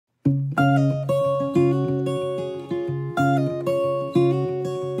Today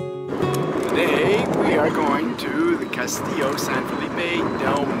we are going to the Castillo San Felipe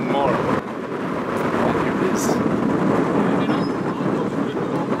del Morro. And here it is.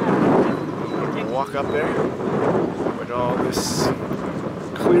 We'll walk up there with all this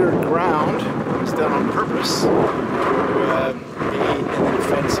cleared ground. It was done on purpose to aid in the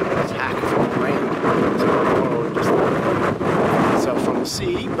defense of an attack from the land. So the Morro just itself from the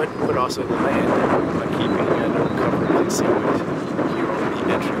sea, but also the land by keeping it covered and concealed here on the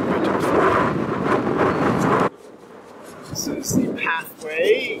entryway to the fort. This is the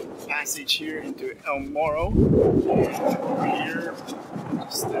passage here into El Morro. And over here,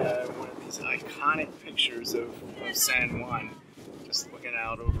 just one of these iconic pictures of San Juan, just looking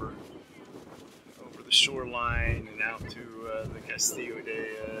out over the shoreline and out to the Castillo de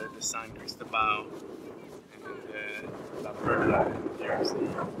San Cristobal and La Perla. There's the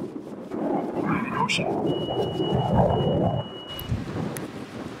ocean.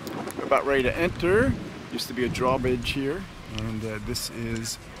 We're about ready to enter. Used to be a drawbridge here, and this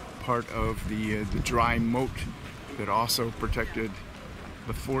is part of the dry moat that also protected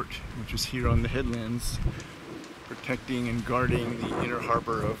the fort, which is here on the headlands, protecting and guarding the inner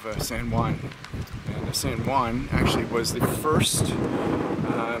harbor of San Juan. And San Juan actually was the first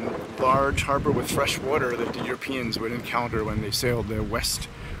large harbor with fresh water that the Europeans would encounter when they sailed west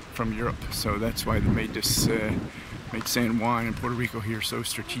from Europe. So that's why they made this, made San Juan and Puerto Rico here so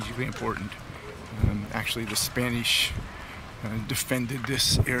strategically important. Actually, the Spanish defended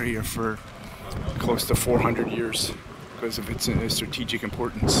this area for close to 400 years because of its strategic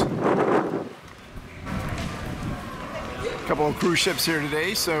importance. A couple of cruise ships here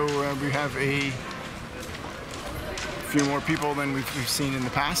today, so we have a few more people than we've seen in the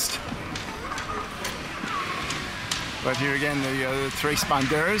past. But here again, the Tres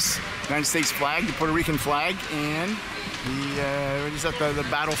Banderas, United States flag, the Puerto Rican flag, and the what is that? The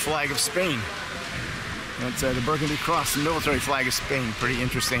battle flag of Spain. That's the Burgundy Cross, the military flag of Spain. Pretty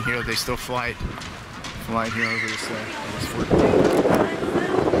interesting here that they still fly it here over this fort.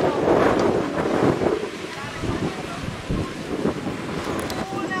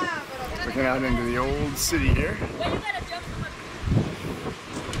 Looking out into the old city here.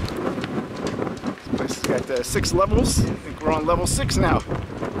 This place has got 6 levels. I think we're on level 6 now.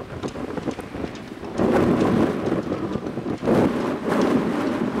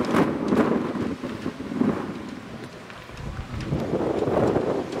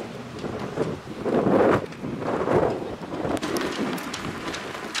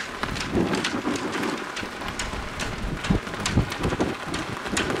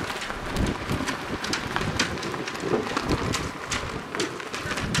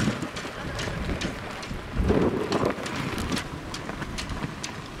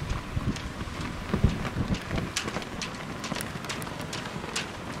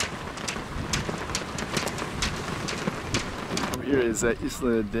 Here is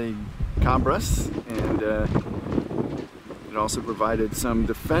Isla de Cabras, and it also provided some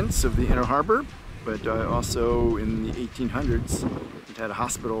defense of the inner harbor, but also in the 1800s it had a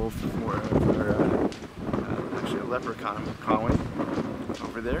hospital for actually a leper colony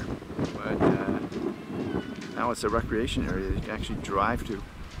over there, but now it's a recreation area that you can actually drive to.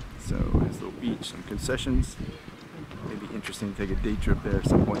 So there's a little beach and concessions. Maybe interesting to take a day trip there at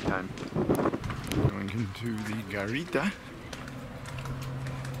some point in time. Going into the Garita.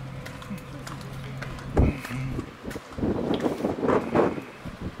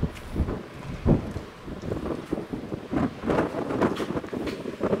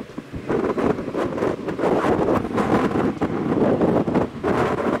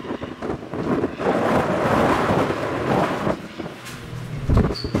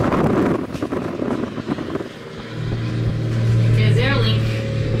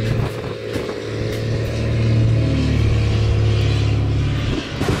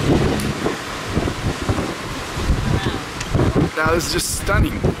 Now this is just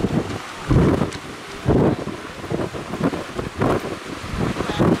stunning.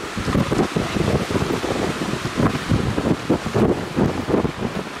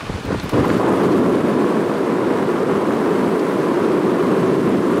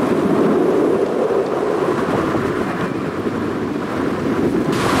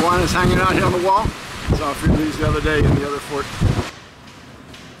 One is hanging out here on the wall. Saw a few of these the other day in the other fort.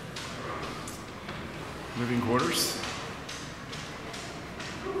 Living quarters.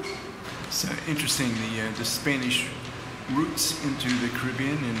 It's interesting, the Spanish roots into the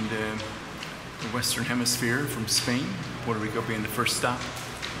Caribbean and the Western Hemisphere from Spain, Puerto Rico being the first stop,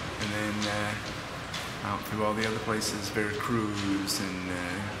 and then out through all the other places, Veracruz and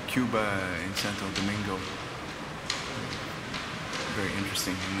Cuba and Santo Domingo. Very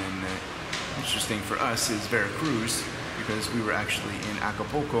interesting. And then interesting for us is Veracruz, because we were actually in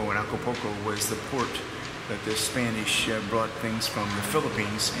Acapulco, and Acapulco was the port that the Spanish brought things from the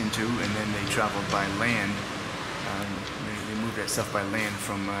Philippines into, and then they traveled by land. They moved that stuff by land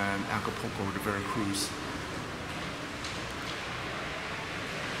from Acapulco to Veracruz.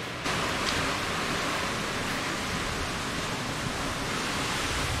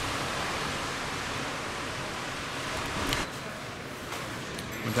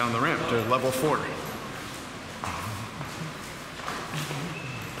 Went down the ramp to level 4.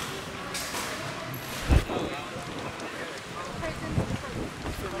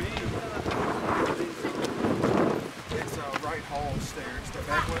 Hall stairs, the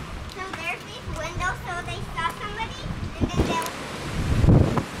back one. So there's these windows, so they saw somebody, and then they'll...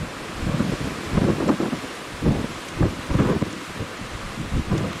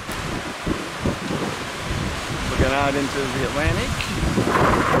 Looking out into the Atlantic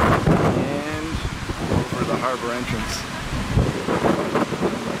and over the harbor entrance.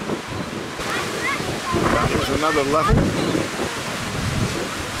 There's another level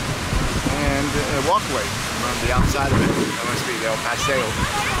and a walkway around the outside of it. That must be the El Paseo.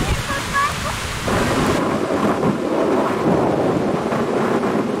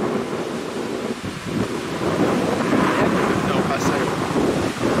 El Paseo.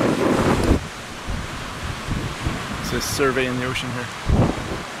 It says surveying the ocean here.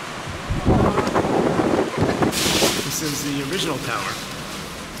 This is the original tower.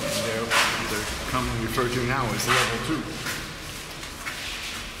 And they're commonly referred to now as level 2.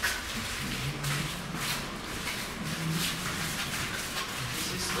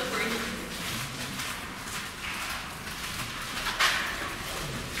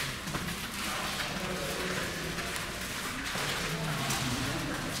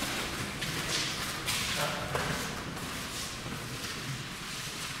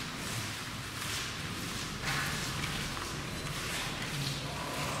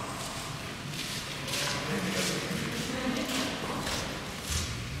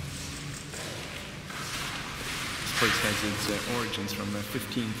 This place has its origins from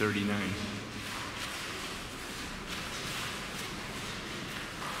 1539.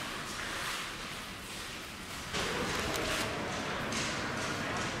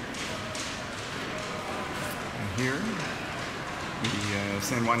 And here, the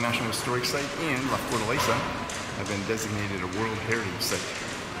San Juan National Historic Site and La Fortaleza have been designated a World Heritage Site.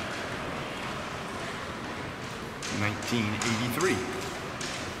 1983.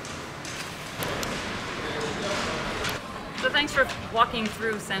 So thanks for walking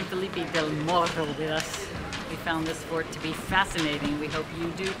through San Felipe del Morro with us. We found this fort to be fascinating. We hope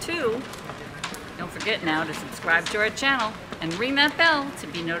you do too. Don't forget now to subscribe to our channel and ring that bell to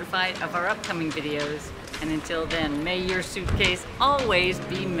be notified of our upcoming videos. And until then, may your suitcase always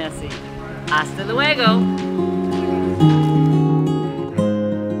be messy. Hasta luego!